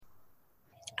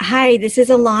Hi, this is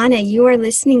Alana. You are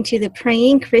listening to the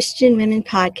Praying Christian Women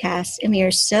podcast, and we are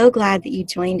so glad that you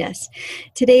joined us.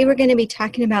 Today, we're going to be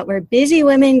talking about where busy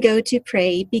women go to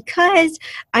pray because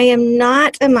I am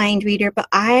not a mind reader, but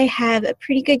I have a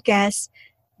pretty good guess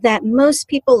that most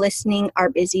people listening are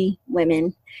busy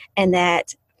women, and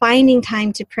that finding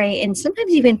time to pray and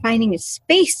sometimes even finding a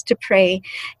space to pray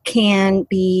can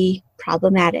be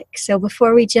problematic. So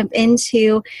before we jump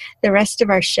into the rest of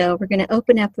our show, we're going to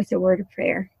open up with a word of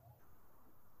prayer.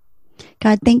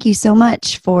 God, thank you so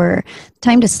much for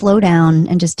time to slow down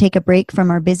and just take a break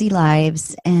from our busy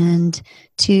lives and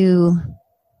to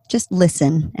just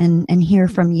listen and hear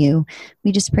from you.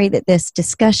 We just pray that this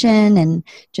discussion and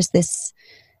just this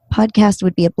podcast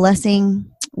would be a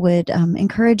blessing, would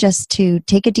encourage us to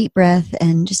take a deep breath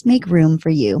and just make room for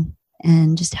you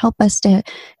and just help us to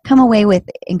come away with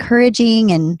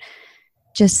encouraging and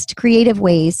just creative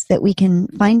ways that we can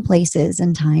find places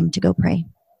and time to go pray.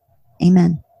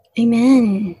 Amen.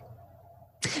 Amen.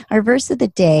 Our verse of the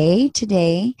day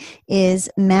today is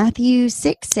Matthew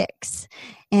 6:6.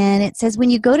 And it says, when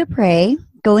you go to pray,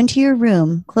 go into your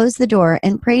room, close the door,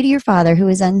 and pray to your Father who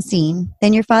is unseen.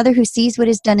 Then your Father who sees what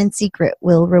is done in secret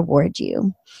will reward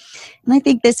you. And I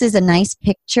think this is a nice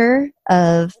picture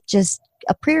of just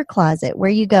a prayer closet where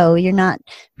you go. You're not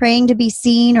praying to be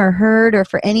seen or heard or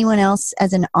for anyone else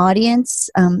as an audience,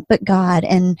 but God.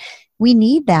 And we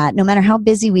need that no matter how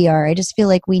busy we are. I just feel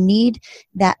like we need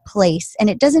that place.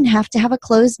 And it doesn't have to have a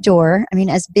closed door. I mean,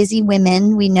 as busy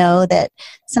women, we know that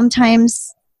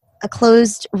sometimes a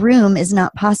closed room is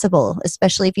not possible,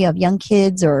 especially if you have young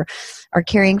kids or are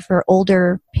caring for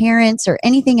older parents or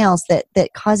anything else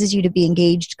that causes you to be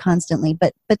engaged constantly.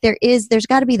 But there's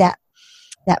got to be that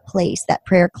place, that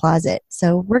prayer closet.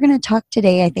 So we're going to talk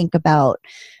today, I think, about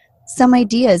some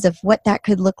ideas of what that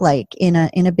could look like in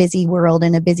a busy world,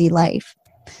 in a busy life.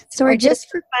 So or just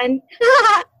for fun,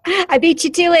 I beat you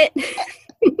to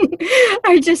it.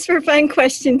 Our just for fun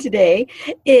question today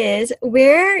is,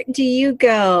 where do you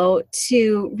go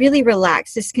to really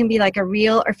relax? This can be like a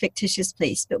real or fictitious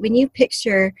place, but when you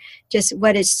picture just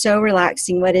what is so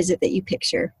relaxing, what is it that you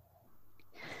picture?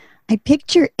 I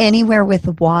picture anywhere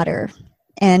with water,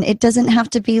 and it doesn't have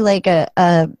to be like a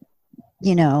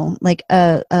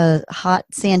hot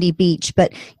sandy beach,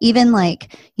 but even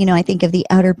like, I think of the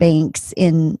Outer Banks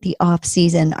in the off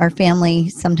season. Our family,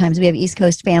 sometimes we have East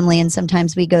Coast family, and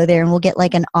sometimes we go there and we'll get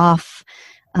like an off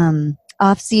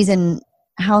season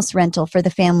house rental for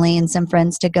the family and some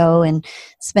friends to go and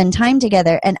spend time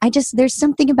together. And there's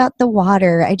something about the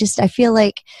water. I feel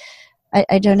like,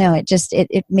 I don't know,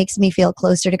 it makes me feel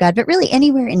closer to God. But really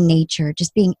anywhere in nature,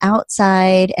 just being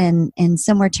outside and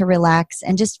somewhere to relax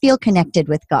and just feel connected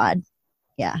with God.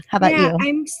 Yeah. How about you?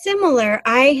 I'm similar.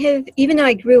 Even though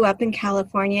I grew up in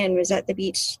California and was at the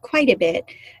beach quite a bit,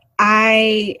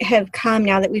 I have come,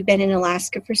 now that we've been in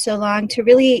Alaska for so long, to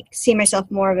really see myself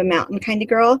more of a mountain kind of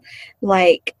girl.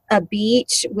 Like a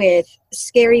beach with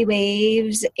scary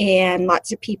waves and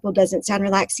lots of people doesn't sound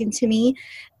relaxing to me.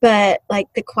 But like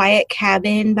the quiet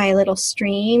cabin by a little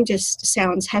stream just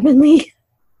sounds heavenly.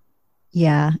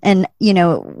 Yeah. And,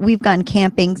 we've gone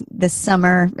camping this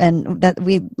summer, and that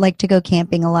we like to go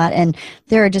camping a lot. And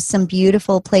there are just some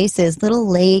beautiful places, little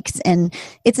lakes, and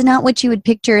it's not what you would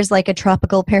picture as like a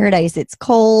tropical paradise. It's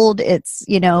cold, but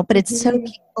it's so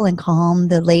peaceful and calm.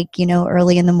 The lake,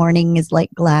 early in the morning is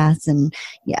like glass, and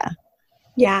yeah.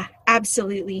 Yeah,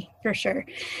 absolutely, for sure.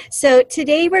 So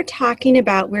today we're talking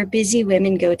about where busy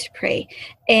women go to pray.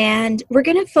 And we're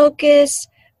going to focus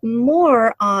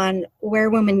more on where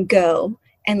women go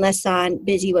and less on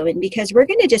busy women, because we're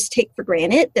going to just take for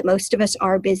granted that most of us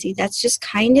are busy. That's just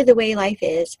kind of the way life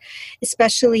is,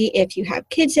 especially if you have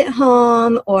kids at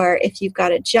home or if you've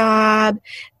got a job,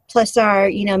 plus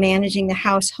are, managing the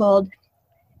household.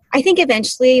 I think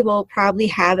eventually we'll probably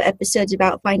have episodes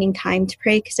about finding time to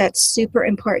pray, because that's super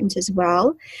important as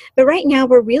well. But right now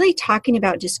we're really talking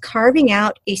about just carving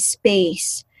out a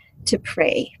space to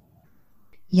pray.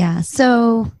 Yeah.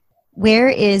 So where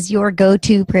is your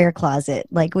go-to prayer closet?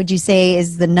 Like, would you say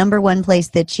is the number one place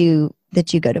that you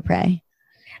go to pray?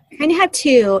 I kind of have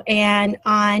two, and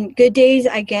on good days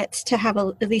I get to have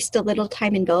at least a little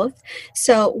time in both.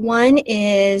 So one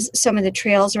is some of the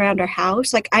trails around our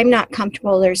house. Like, I'm not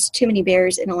comfortable. There's too many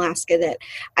bears in Alaska that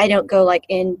I don't go like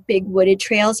in big wooded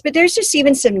trails, but there's just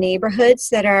even some neighborhoods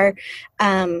that are,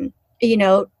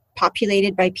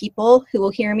 populated by people who will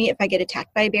hear me if I get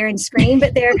attacked by a bear and scream,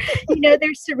 but they're,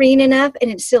 they're serene enough,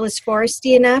 and it still is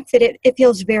foresty enough that it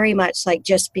feels very much like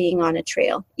just being on a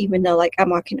trail, even though like I'm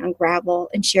walking on gravel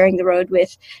and sharing the road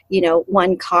with,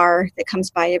 one car that comes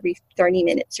by every 30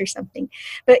 minutes or something.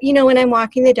 But, when I'm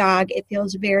walking the dog, it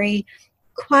feels very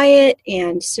quiet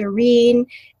and serene,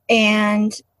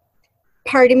 and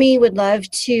part of me would love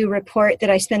to report that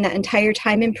I spend that entire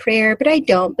time in prayer, but I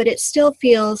don't. But it still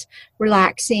feels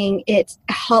relaxing. It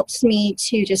helps me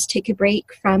to just take a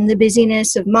break from the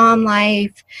busyness of mom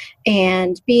life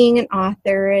and being an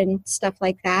author and stuff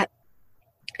like that.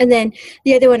 And then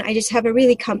the other one, I just have a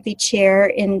really comfy chair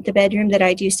in the bedroom that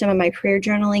I do some of my prayer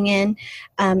journaling in,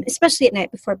 especially at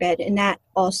night before bed. And that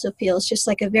also feels just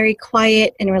like a very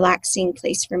quiet and relaxing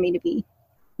place for me to be.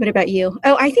 What about you?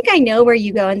 Oh, I think I know where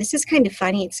you go, and this is kind of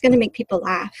funny. It's going to make people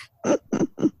laugh.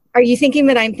 Are you thinking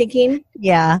what I'm thinking?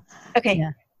 Yeah. Okay.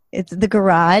 Yeah. It's the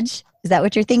garage. Is that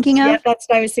what you're thinking of? Yeah, that's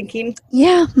what I was thinking.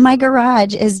 Yeah, my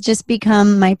garage has just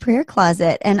become my prayer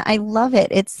closet, and I love it.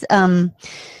 It's,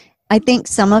 I think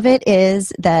some of it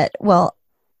is that,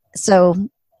 so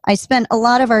I spent a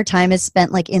lot of our time is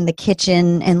spent like in the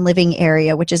kitchen and living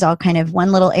area, which is all kind of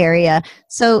one little area.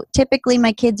 So typically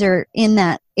my kids are in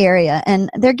that area, and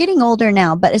they're getting older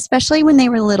now, but especially when they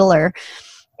were littler,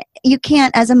 you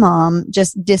can't as a mom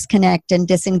just disconnect and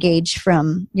disengage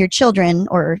from your children,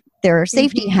 or there are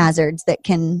safety hazards that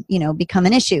can, become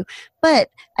an issue. But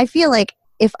I feel like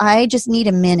if I just need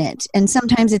a minute, and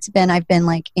sometimes I've been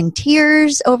like in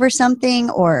tears over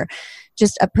something, or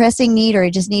just a pressing need, or I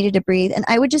just needed to breathe, and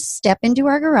I would just step into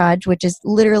our garage, which is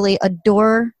literally a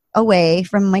door away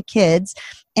from my kids,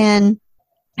 and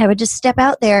I would just step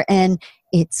out there, and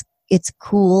it's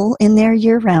cool in there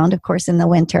year round. Of course, in the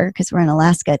winter, because we're in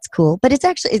Alaska, it's cool, but it's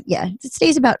actually, it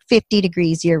stays about 50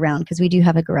 degrees year round because we do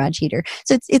have a garage heater.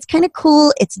 So it's kind of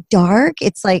cool. It's dark.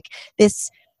 It's like this,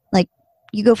 like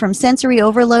you go from sensory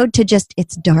overload to just,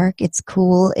 it's dark, it's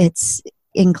cool, it's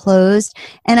enclosed,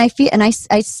 and I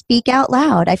speak out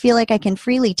loud. I feel like I can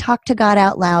freely talk to God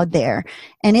out loud there,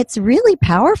 and it's really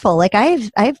powerful. Like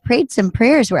I've prayed some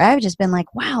prayers where I've just been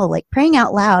like, wow, like praying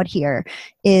out loud here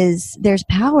there's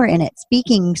power in it,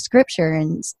 speaking scripture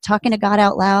and talking to God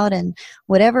out loud, and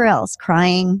whatever else,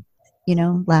 crying,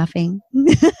 laughing.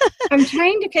 I'm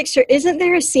trying to picture, isn't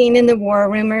there a scene in the War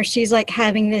Room where she's like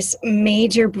having this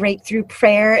major breakthrough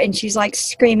prayer, and she's like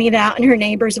screaming it out, and her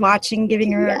neighbor's watching,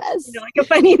 giving her like a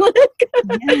funny look?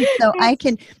 Yeah, so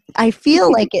I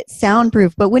feel like it's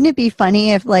soundproof, but wouldn't it be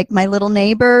funny if like my little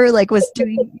neighbor like was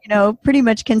doing, pretty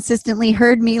much consistently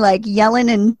heard me like yelling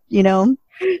and,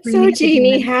 so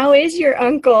Jeannie, how is your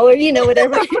uncle? Or,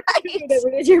 whatever, right. Whatever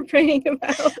it is you're praying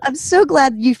about. I'm so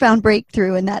glad you found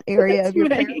breakthrough in that area of your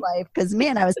prayer life, because,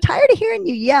 man, I was tired of hearing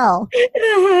you yell.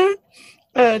 Uh-huh.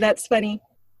 Oh, that's funny.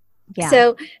 Yeah.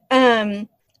 So,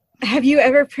 have you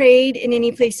ever prayed in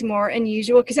any place more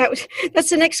unusual? Because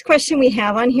that's the next question we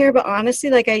have on here. But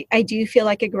honestly, like I do feel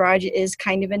like a garage is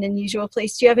kind of an unusual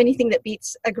place. Do you have anything that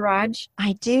beats a garage?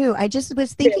 I do. I just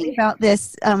was thinking about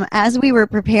this as we were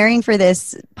preparing for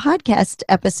this podcast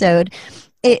episode.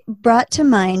 It brought to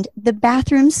mind the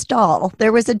bathroom stall.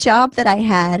 There was a job that I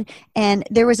had, and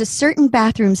there was a certain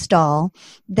bathroom stall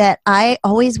that I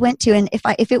always went to. And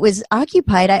if it was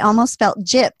occupied, I almost felt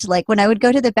gypped. Like when I would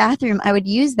go to the bathroom, I would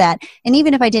use that. And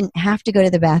even if I didn't have to go to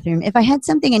the bathroom, if I had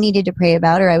something I needed to pray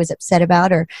about, or I was upset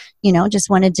about, or, just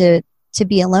wanted to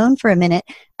be alone for a minute,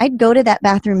 I'd go to that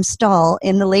bathroom stall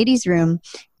in the ladies' room,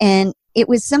 and it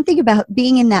was something about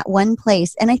being in that one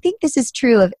place. And I think this is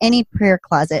true of any prayer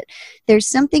closet. There's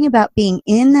something about being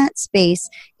in that space.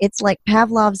 It's like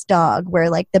Pavlov's dog, where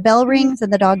like the bell rings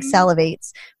and the dog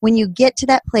salivates. When you get to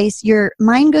that place, your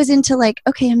mind goes into like,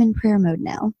 okay, I'm in prayer mode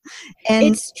now. And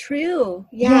it's true.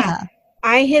 Yeah.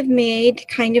 I have made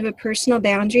kind of a personal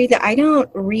boundary that I don't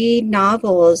read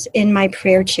novels in my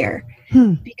prayer chair.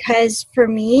 Because for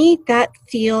me, that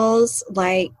feels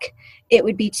like it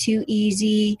would be too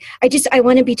easy. I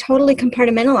want to be totally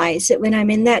compartmentalized, that when I'm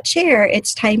in that chair,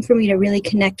 it's time for me to really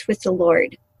connect with the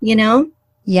Lord,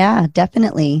 Yeah,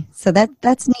 definitely. So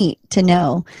that's neat to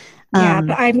know. Yeah,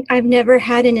 but I've never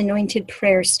had an anointed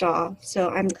prayer stall, so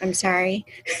I'm sorry.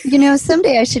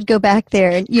 Someday I should go back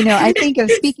there. And I think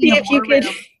of speaking of War Room,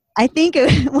 I think of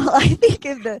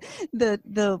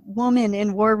the woman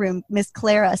in War Room, Miss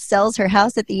Clara, sells her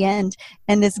house at the end,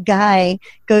 and this guy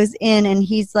goes in, and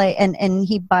he's like, and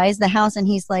he buys the house, and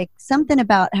he's like something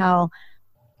about how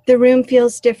the room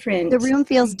feels different. The room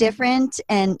feels different,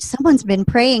 and someone's been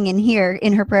praying in here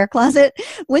in her prayer closet.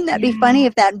 Wouldn't that be funny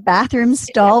if that bathroom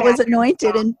stall was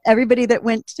anointed and everybody that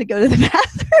went to go to the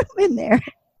bathroom in there?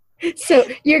 So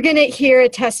you're going to hear a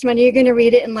testimony. You're going to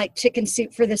read it in like Chicken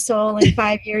Soup for the Soul in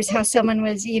 5 years, how someone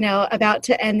was, about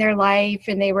to end their life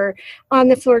and they were on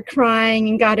the floor crying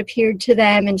and God appeared to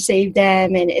them and saved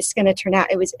them. And it's going to turn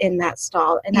out it was in that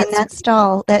stall. And in that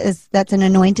stall, that's an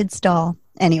anointed stall.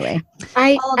 Anyway,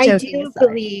 I do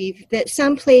believe that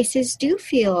some places do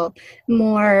feel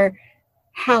more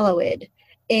hallowed.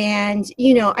 And,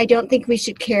 I don't think we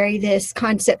should carry this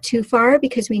concept too far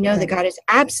because we know that God is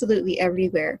absolutely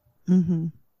everywhere. Mm-hmm.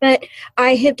 But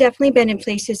I have definitely been in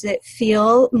places that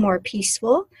feel more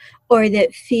peaceful or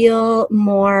that feel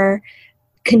more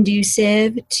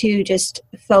conducive to just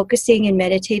focusing and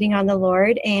meditating on the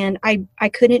Lord. And I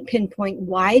couldn't pinpoint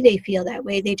why they feel that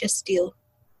way. They just do.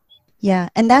 Yeah.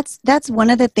 And that's one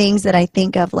of the things that I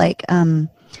think of, like,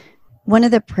 one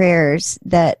of the prayers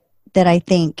that I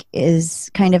think is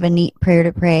kind of a neat prayer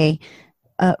to pray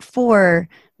for,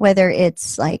 whether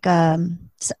it's like a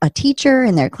teacher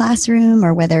in their classroom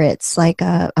or whether it's like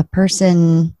a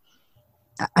person,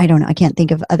 I don't know, I can't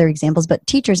think of other examples, but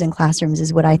teachers in classrooms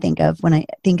is what I think of when I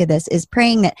think of this, is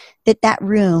praying that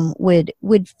room would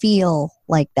feel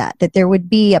like that there would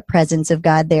be a presence of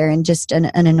God there and just an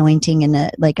anointing and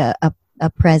a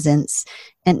presence,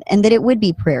 and that it would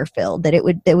be prayer filled, that it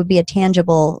would be a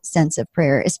tangible sense of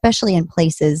prayer, especially in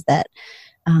places that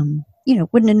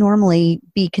wouldn't normally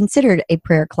be considered a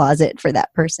prayer closet for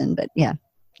that person. But yeah.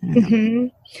 Mm-hmm.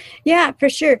 Yeah, for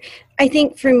sure. I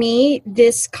think for me,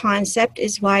 this concept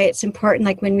is why it's important,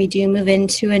 like when we do move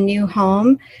into a new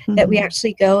home, Mm-hmm. that we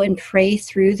actually go and pray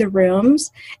through the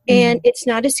rooms. And it's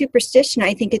not a superstition.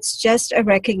 I think it's just a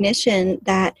recognition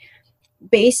that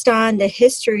based on the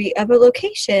history of a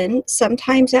location,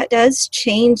 sometimes that does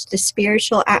change the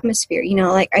spiritual atmosphere.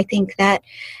 I think that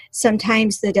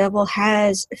sometimes the devil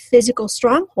has physical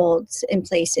strongholds in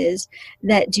places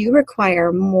that do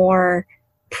require more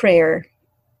prayer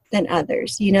than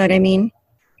others. You know what I mean?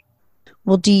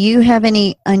 Well, do you have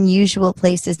any unusual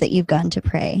places that you've gone to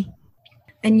pray?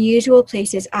 Unusual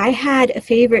places. I had a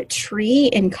favorite tree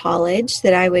in college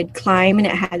that I would climb, and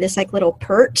it had this like little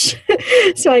perch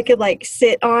so I could like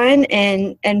sit on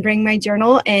and bring my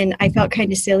journal, and I felt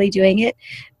kind of silly doing it,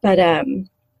 but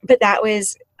that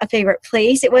was a favorite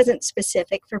place. It wasn't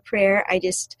specific for prayer. I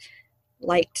just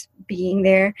liked being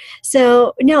there.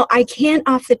 So no, I can't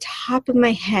off the top of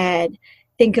my head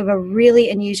think of a really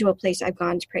unusual place I've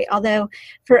gone to pray. Although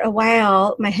for a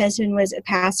while my husband was a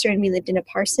pastor and we lived in a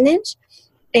parsonage,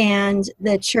 and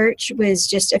the church was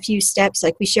just a few steps,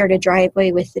 like we shared a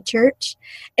driveway with the church.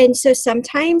 And so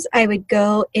sometimes I would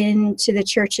go into the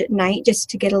church at night just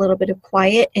to get a little bit of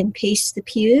quiet and pace the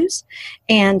pews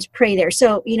and pray there.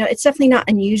 So, it's definitely not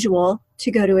unusual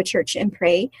to go to a church and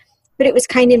pray, but it was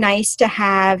kind of nice to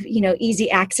have,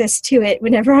 easy access to it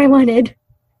whenever I wanted.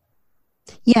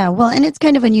 Yeah, well, and it's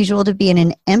kind of unusual to be in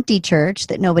an empty church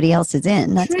that nobody else is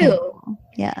in. That's true. Kind of cool.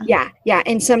 Yeah.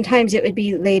 And sometimes it would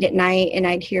be late at night and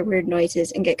I'd hear weird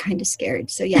noises and get kind of scared.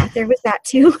 So yeah, there was that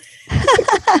too.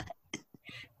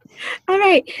 All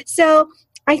right. So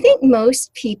I think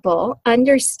most people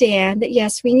understand that,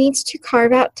 yes, we need to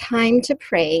carve out time to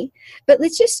pray, but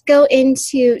let's just go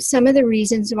into some of the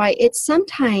reasons why it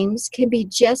sometimes can be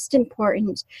just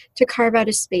important to carve out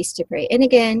a space to pray. And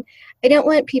again, I don't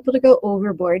want people to go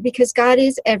overboard because God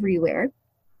is everywhere.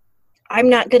 I'm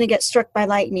not going to get struck by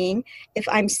lightning if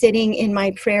I'm sitting in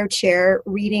my prayer chair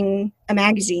reading a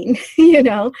magazine,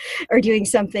 or doing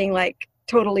something like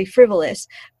totally frivolous.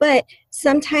 But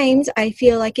sometimes I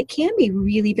feel like it can be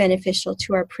really beneficial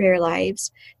to our prayer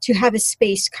lives to have a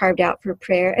space carved out for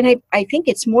prayer. And I think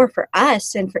it's more for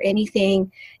us than for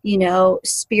anything,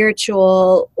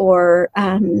 spiritual or,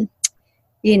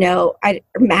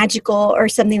 magical or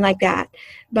something like that.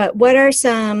 But what are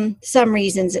some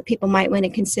reasons that people might want to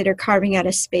consider carving out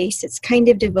a space that's kind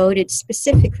of devoted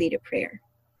specifically to prayer?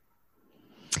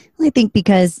 Well, I think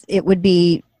because it would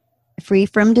be free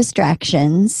from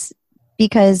distractions,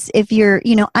 because if you're,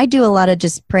 I do a lot of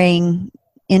just praying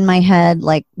in my head,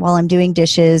 like while I'm doing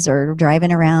dishes or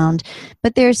driving around,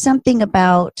 but there's something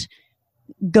about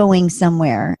going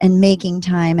somewhere and making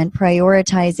time and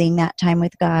prioritizing that time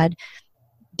with God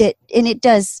and it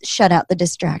does shut out the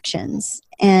distractions.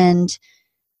 And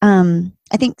I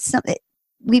think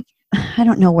I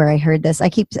don't know where I heard this. I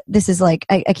keep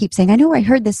saying, I know where I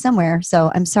heard this somewhere.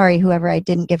 So I'm sorry, whoever I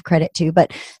didn't give credit to,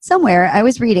 but somewhere I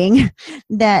was reading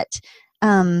that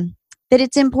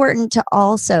it's important to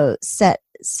also set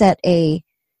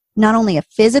not only a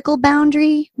physical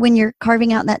boundary when you're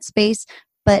carving out that space,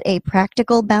 but a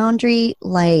practical boundary,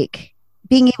 like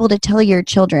being able to tell your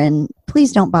children,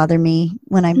 please don't bother me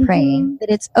when I'm praying, that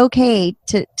it's okay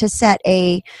to set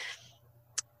a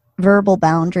verbal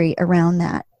boundary around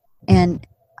that. And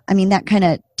I mean, that kind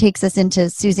of takes us into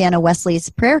Susanna Wesley's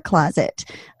prayer closet.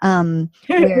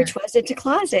 Which wasn't a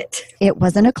closet. It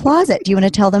wasn't a closet. Do you want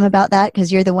to tell them about that?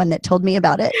 Because you're the one that told me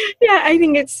about it. Yeah, I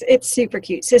think it's super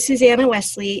cute. So Susanna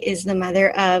Wesley is the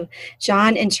mother of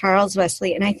John and Charles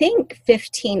Wesley, and I think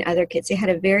 15 other kids. They had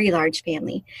a very large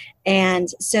family. And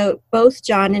so both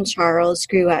John and Charles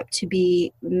grew up to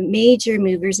be major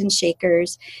movers and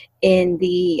shakers in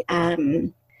the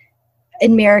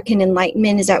American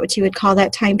Enlightenment. Is that what you would call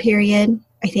that time period?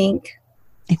 I think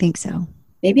so.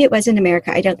 Maybe it was in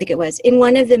America. I don't think it was. In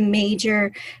one of the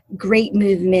major great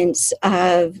movements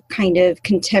of kind of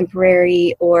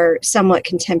contemporary or somewhat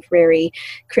contemporary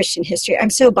Christian history.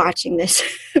 I'm so botching this.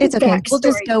 It's okay. We'll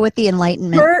just go with the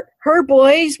Enlightenment. Her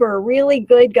boys were really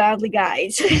good, godly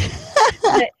guys.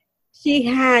 But she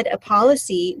had a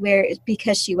policy where,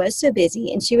 because she was so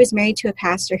busy, and she was married to a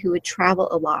pastor who would travel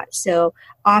a lot, so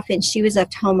often she was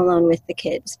left home alone with the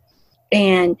kids.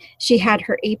 And she had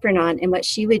her apron on, and what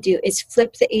she would do is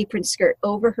flip the apron skirt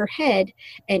over her head,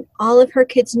 and all of her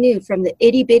kids knew from the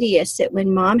itty-bittiest that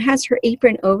when mom has her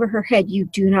apron over her head, you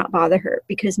do not bother her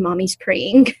because mommy's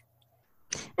praying.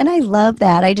 And I love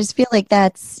that. I just feel like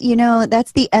that's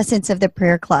the essence of the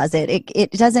prayer closet.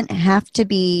 It doesn't have to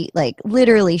be like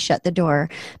literally shut the door,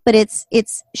 but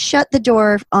it's shut the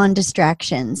door on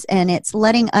distractions, and it's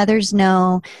letting others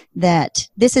know that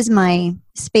this is my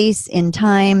space in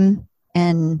time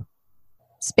and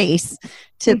space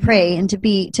to pray and to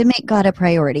make God a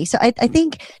priority. So I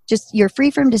think just you're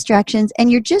free from distractions,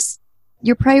 and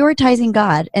you're prioritizing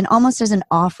God, and almost as an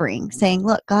offering, saying,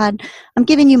 look, God, I'm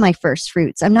giving you my first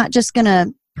fruits. I'm not just going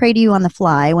to pray to you on the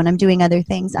fly when I'm doing other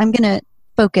things. I'm going to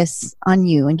focus on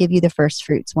you and give you the first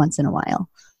fruits once in a while.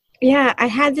 Yeah, I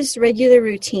had this regular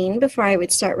routine before I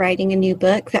would start writing a new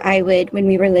book that I would, when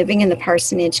we were living in the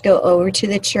parsonage, go over to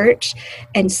the church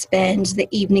and spend the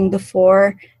evening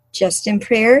before just in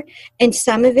prayer. And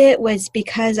some of it was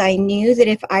because I knew that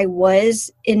if I was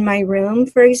in my room,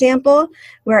 for example,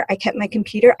 where I kept my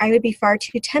computer, I would be far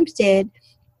too tempted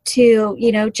to,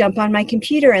 jump on my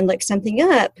computer and look something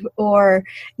up, or,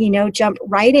 jump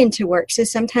right into work. So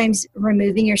sometimes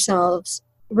removing yourself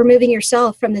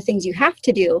from the things you have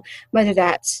to do, whether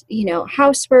that's,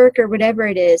 housework or whatever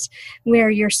it is, where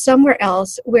you're somewhere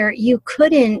else where you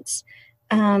couldn't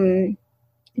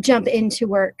jump into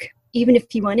work even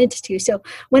if you wanted to. So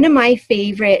one of my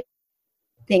favorite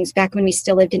things back when we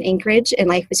still lived in Anchorage and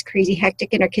life was crazy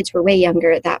hectic and our kids were way younger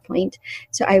at that point,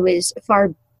 so I was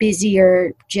far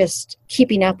busier just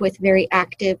keeping up with very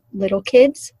active little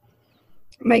kids.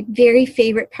 My very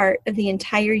favorite part of the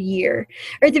entire year,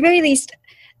 or at the very least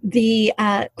the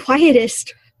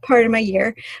quietest part of my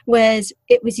year, was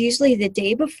it was usually the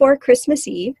day before Christmas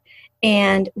Eve,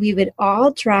 and we would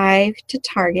all drive to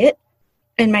Target,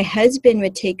 and my husband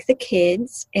would take the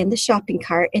kids and the shopping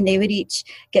cart, and they would each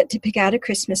get to pick out a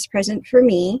Christmas present for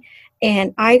me.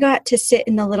 And I got to sit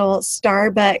in the little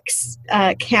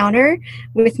Starbucks counter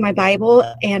with my Bible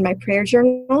and my prayer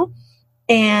journal.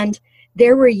 And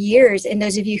there were years, and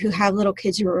those of you who have little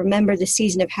kids who remember the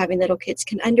season of having little kids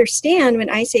can understand when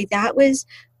I say that was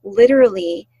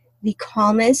literally the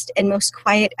calmest and most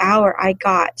quiet hour I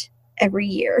got every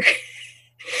year.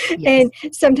 Yes.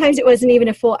 And sometimes it wasn't even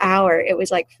a full hour. It was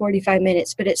like 45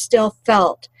 minutes, but it still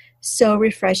felt so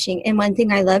refreshing. And one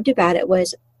thing I loved about it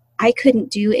was I couldn't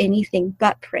do anything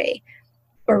but pray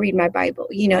or read my Bible.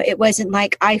 It wasn't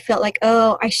like I felt like,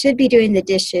 oh, I should be doing the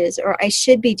dishes or I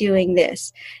should be doing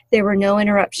this. There were no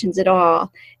interruptions at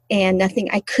all and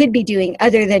nothing I could be doing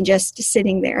other than just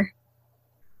sitting there.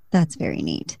 That's very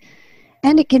neat.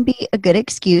 And it can be a good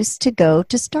excuse to go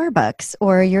to Starbucks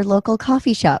or your local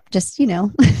coffee shop, just,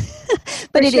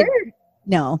 but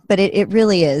it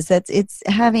really is. It's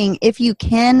having, if you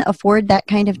can afford that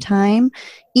kind of time,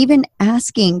 even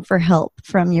asking for help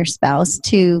from your spouse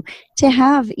to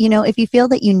have, if you feel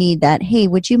that you need that, hey,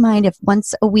 would you mind if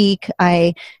once a week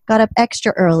I got up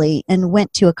extra early and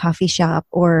went to a coffee shop,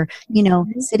 or,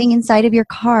 sitting inside of your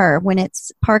car when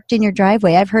it's parked in your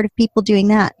driveway. I've heard of people doing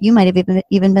that. You might have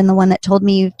even been the one that told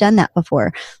me you've done that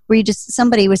before, where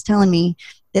somebody was telling me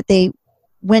that they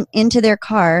went into their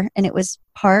car and it was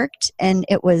parked and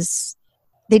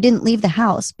they didn't leave the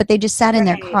house, but they just sat in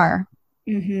their car.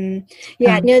 Mm-hmm.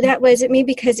 Yeah, no, that wasn't me,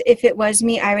 because if it was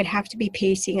me, I would have to be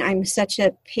pacing. I'm such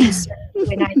a pacer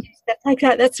when I do stuff like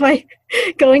that. That's why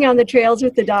going on the trails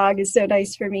with the dog is so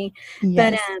nice for me.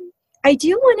 Yes. But I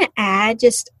do want to add,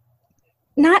 just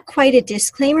not quite a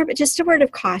disclaimer, but just a word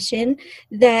of caution,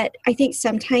 that I think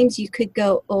sometimes you could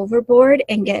go overboard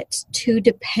and get too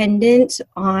dependent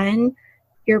on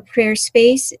your prayer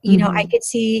space. You know, I Mm-hmm. could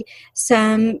see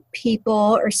some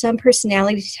people or some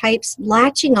personality types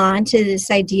latching on to this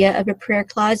idea of a prayer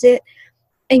closet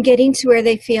and getting to where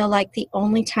they feel like the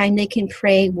only time they can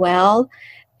pray well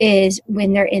is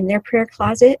when they're in their prayer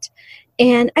closet.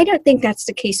 And I don't think that's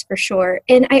the case for sure.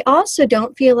 And I also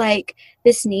don't feel like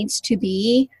this needs to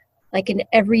be like an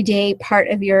everyday part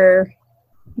of your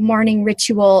morning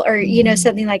ritual or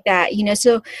something like that.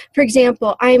 So for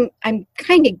example, I'm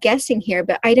kind of guessing here,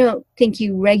 but I don't think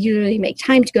you regularly make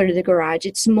time to go to the garage.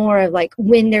 It's more of like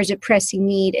when there's a pressing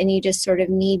need and you just sort of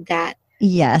need that.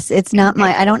 Yes, it's not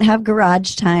I don't have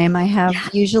garage time. I have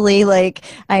usually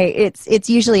it's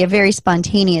usually a very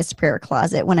spontaneous prayer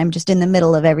closet when I'm just in the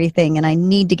middle of everything and I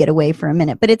need to get away for a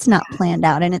minute, but it's not planned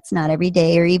out and it's not every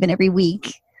day or even every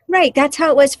week. Right. That's how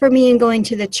it was for me in going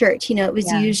to the church. It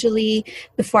was usually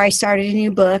before I started a new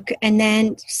book and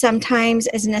then sometimes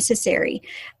as necessary.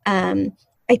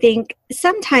 I think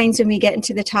sometimes when we get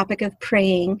into the topic of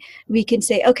praying, we can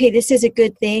say, okay, this is a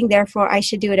good thing, therefore I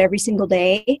should do it every single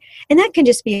day. And that can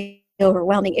just be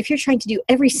overwhelming if you're trying to do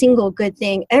every single good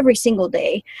thing every single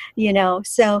day,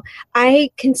 So I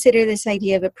consider this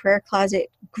idea of a prayer closet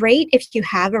great if you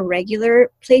have a regular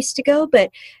place to go,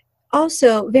 but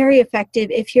also very effective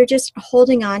if you're just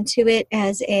holding on to it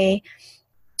as to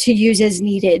use as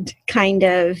needed kind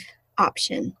of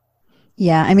option.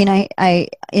 Yeah, I mean, I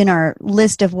in our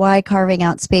list of why carving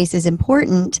out space is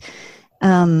important,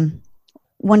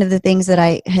 one of the things that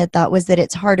I had thought was that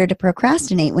it's harder to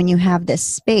procrastinate when you have this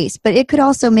space, but it could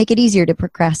also make it easier to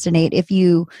procrastinate if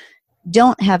you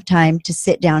don't have time to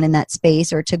sit down in that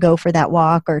space or to go for that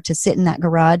walk or to sit in that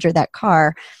garage or that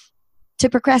car to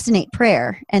procrastinate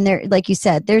prayer. And there, like you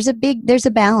said, there's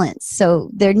a balance. So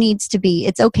there needs to be,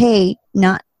 it's okay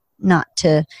not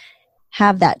to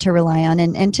have that to rely on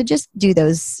and to just do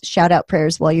those shout out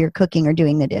prayers while you're cooking or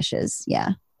doing the dishes. Yeah.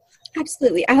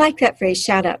 Absolutely. I like that phrase,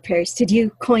 shout out prayers. Did you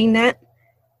coin that?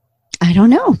 I don't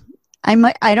know. I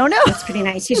don't know. That's pretty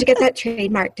nice. You should get that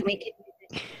trademarked to make it.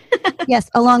 Yes.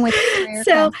 Along with prayer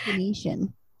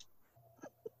procrastination.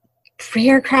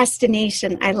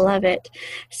 Procrastination. I love it.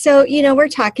 So, we're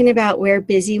talking about where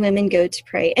busy women go to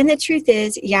pray. And the truth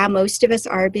is, most of us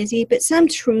are busy, but some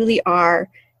truly are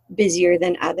busier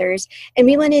than others. And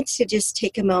we wanted to just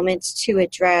take a moment to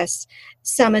address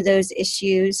some of those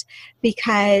issues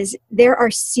because there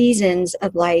are seasons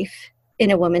of life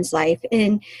in a woman's life,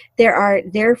 and there are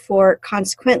therefore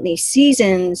consequently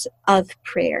seasons of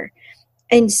prayer.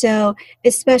 And so,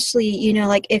 especially,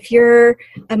 like if you're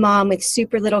a mom with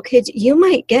super little kids, you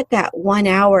might get that 1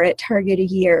 hour at Target a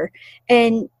year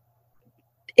and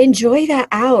enjoy that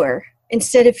hour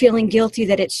instead of feeling guilty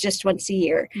that it's just once a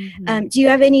year. Mm-hmm. Do you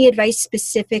have any advice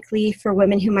specifically for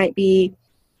women who might be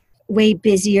way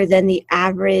busier than the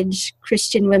average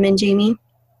Christian women, Jamie?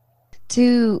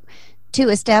 To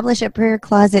establish a prayer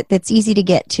closet that's easy to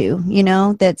get to,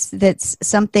 that's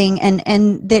something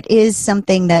and that is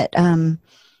something that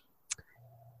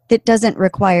that doesn't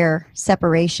require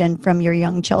separation from your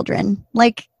young children,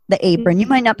 like the apron. You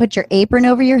might not put your apron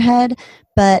over your head,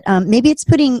 but maybe it's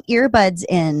putting earbuds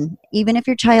in, even if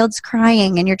your child's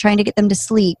crying and you're trying to get them to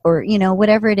sleep, or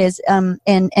whatever it is,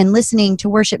 and listening to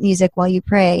worship music while you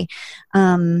pray,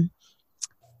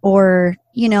 or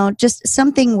just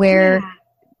something where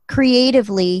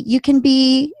creatively you can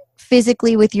be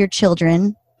physically with your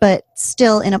children but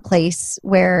still in a place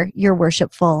where you're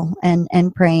worshipful and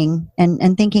praying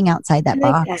and thinking outside that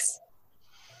box.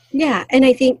 Yeah, and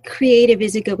I think creative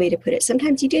is a good way to put it.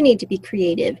 Sometimes you do need to be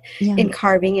creative in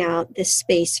carving out this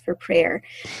space for prayer.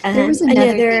 There was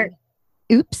another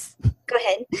thing. Oops. Go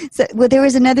ahead. So, there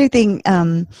was another thing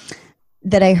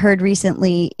that I heard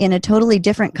recently in a totally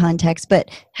different context,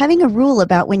 but having a rule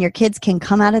about when your kids can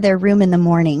come out of their room in the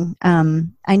morning.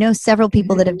 I know several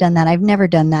people that have done that. I've never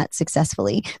done that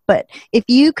successfully, but if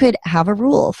you could have a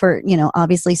rule for,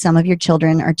 obviously some of your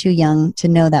children are too young to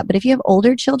know that, but if you have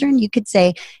older children, you could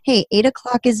say, hey,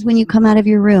 8:00 is when you come out of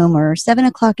your room, or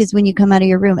 7:00 is when you come out of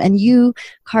your room, and you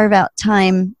carve out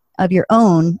time of your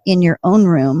own in your own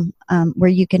room where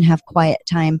you can have quiet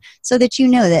time so that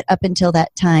that up until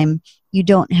that time, you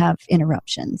don't have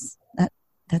interruptions.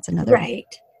 That's another right.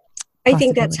 I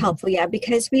think that's helpful,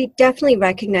 because we definitely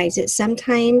recognize that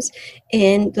sometimes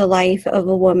in the life of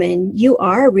a woman, you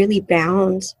are really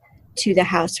bound to the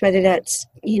house, whether that's,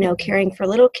 caring for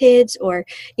little kids, or,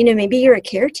 maybe you're a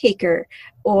caretaker,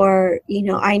 or,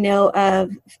 I know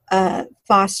of a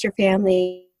foster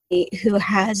family who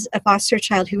has a foster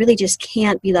child who really just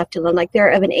can't be left alone. Like they're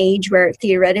of an age where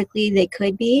theoretically they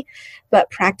could be, but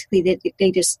practically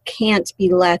they just can't be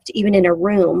left even in a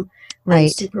room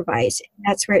unsupervised.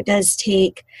 That's where it does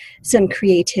take some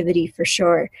creativity for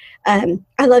sure.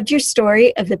 I loved your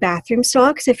story of the bathroom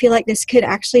stall because I feel like this could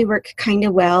actually work kind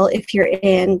of well if you're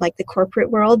in like the corporate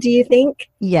world. Do you think?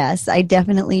 Yes, I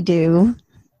definitely do.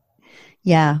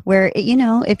 Yeah, where, you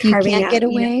know, if you Carving can't out, get your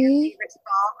away, favorite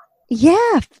stall.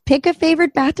 yeah, pick a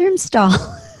favorite bathroom stall.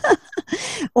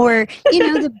 Or, you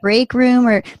know, the break room,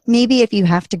 or maybe if you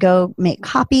have to go make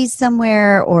copies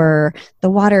somewhere, or the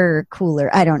water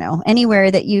cooler, I don't know, anywhere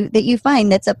that you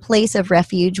find that's a place of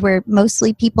refuge where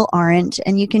mostly people aren't,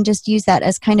 and you can just use that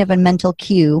as kind of a mental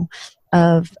cue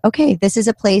of, okay, this is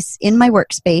a place in my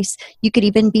workspace. You could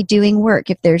even be doing work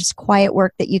if there's quiet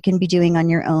work that you can be doing on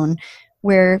your own,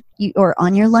 where you, or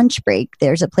on your lunch break,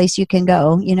 there's a place you can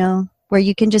go, you know, where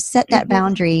you can just set that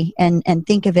boundary and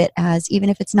think of it as, even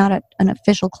if it's not an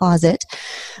official closet,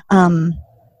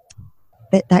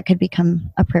 that could become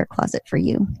a prayer closet for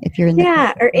you if you're in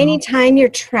the or anytime you're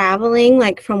traveling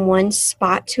like from one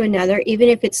spot to another, even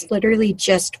if it's literally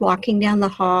just walking down the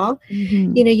hall,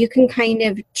 you know, you can kind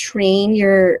of train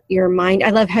your mind.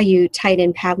 I love how you tied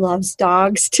in Pavlov's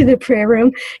dogs to the prayer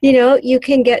room. You know, you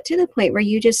can get to the point where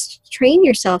you just train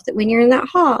yourself that when you're in that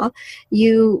hall,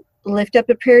 you lift up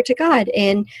a prayer to God.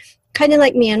 And kind of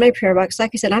like me and my prayer box,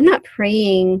 like I said, I'm not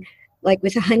praying like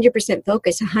with 100%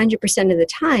 focus 100% of the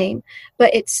time,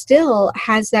 but it still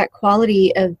has that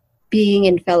quality of being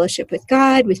in fellowship with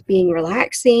God, with being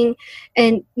relaxing.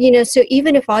 And, you know, so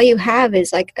even if all you have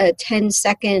is like a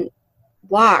 10-second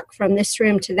walk from this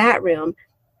room to that room,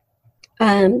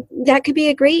 that could be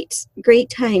a great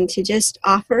time to just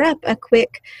offer up a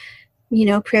quick, you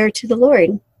know, prayer to the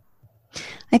Lord.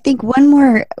 I think one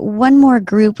more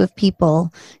group of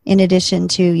people, in addition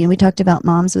to, you know, we talked about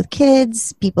moms with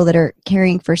kids, people that are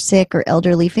caring for sick or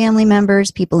elderly family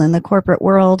members, people in the corporate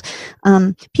world,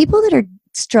 people that are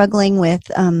struggling with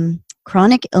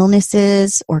chronic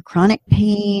illnesses or chronic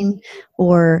pain,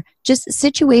 or just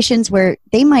situations where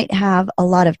they might have a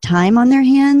lot of time on their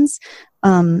hands,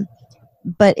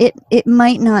 but they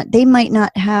might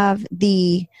not have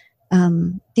the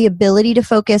ability to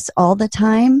focus all the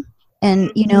time.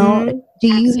 And, you know, do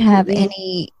you have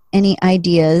any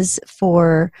ideas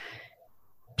for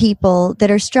people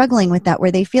that are struggling with that,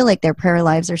 where they feel like their prayer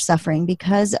lives are suffering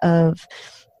because of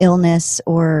illness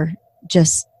or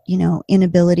just, you know,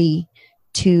 inability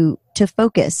to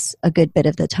focus a good bit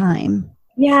of the time?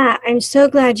 Yeah, I'm so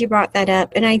glad you brought that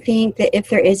up. And I think that if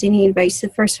there is any advice, the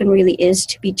first one really is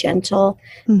to be gentle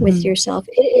with yourself.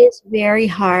 It is very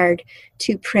hard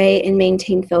to pray and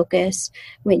maintain focus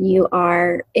when you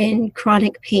are in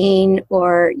chronic pain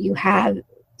or you have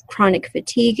chronic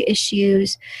fatigue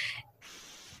issues.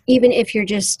 Even if you're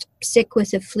just sick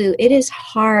with the flu, it is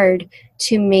hard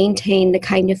to maintain the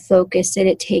kind of focus that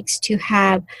it takes to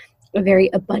have a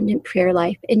very abundant prayer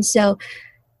life. And so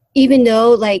even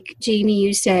though, like Jamie,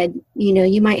 you said, you know,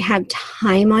 you might have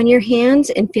time on your hands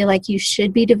and feel like you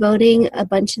should be devoting a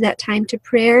bunch of that time to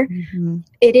prayer,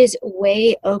 it is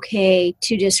way okay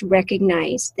to just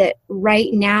recognize that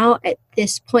right now, at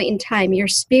this point in time, your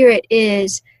spirit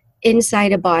is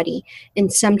inside a body.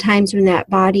 And sometimes when that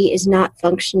body is not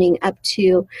functioning up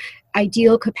to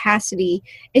ideal capacity,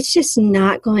 it's just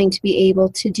not going to be able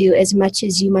to do as much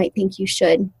as you might think you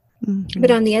should. But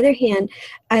on the other hand,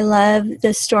 I love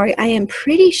the story. I am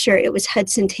pretty sure it was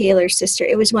Hudson Taylor's sister.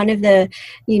 It was one of the,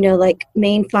 you know, like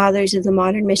main fathers of the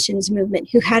modern missions movement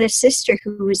who had a sister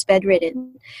who was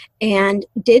bedridden and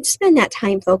did spend that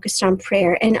time focused on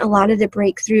prayer. And a lot of the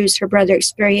breakthroughs her brother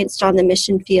experienced on the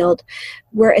mission field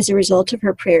were as a result of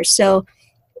her prayers. So,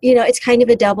 you know, it's kind of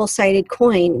a double-sided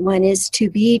coin. One is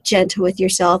to be gentle with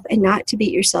yourself and not to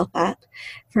beat yourself up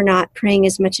for not praying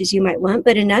as much as you might want.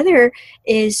 But another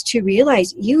is to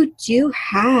realize you do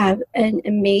have an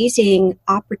amazing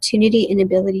opportunity and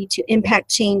ability to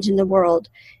impact change in the world,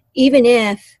 even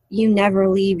if you never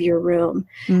leave your room.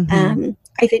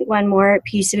 I think one more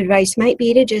piece of advice might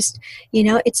be to just, you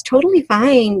know, it's totally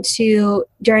fine to,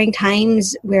 during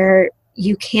times where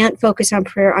you can't focus on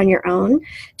prayer on your own,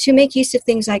 to make use of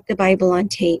things like the Bible on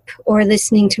tape or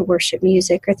listening to worship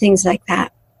music or things like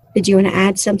that. Did you want to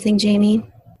add something, Jamie?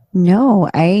 No,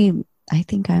 I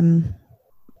think I'm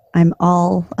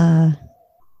all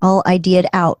all idea'd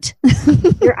out.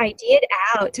 You're idea'd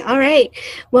out. All right.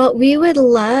 Well, we would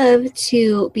love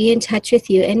to be in touch with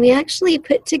you. And we actually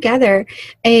put together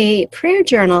a prayer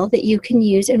journal that you can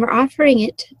use, and we're offering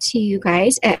it to you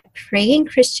guys at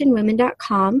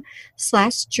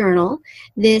prayingchristianwomen.com/journal.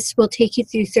 This will take you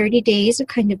through 30 days of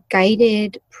kind of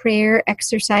guided prayer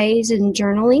exercise and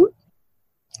journaling.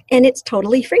 And it's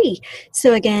totally free.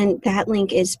 So again, that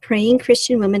link is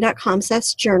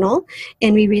prayingchristianwomen.com/journal.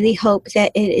 And we really hope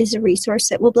that it is a resource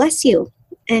that will bless you.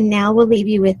 And now we'll leave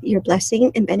you with your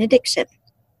blessing and benediction.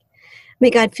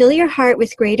 May God fill your heart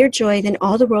with greater joy than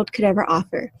all the world could ever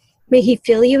offer. May He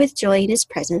fill you with joy in His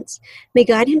presence. May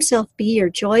God Himself be your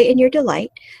joy and your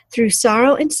delight. Through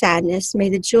sorrow and sadness, may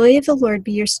the joy of the Lord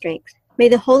be your strength. May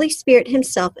the Holy Spirit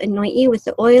Himself anoint you with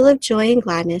the oil of joy and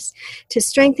gladness to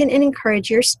strengthen and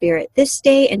encourage your spirit this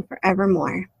day and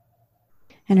forevermore.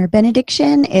 And our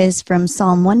benediction is from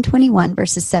Psalm 121,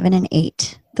 verses 7 and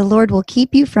 8. The Lord will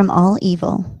keep you from all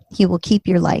evil. He will keep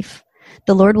your life.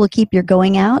 The Lord will keep your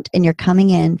going out and your coming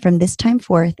in from this time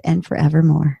forth and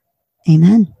forevermore.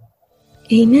 Amen.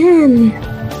 Amen.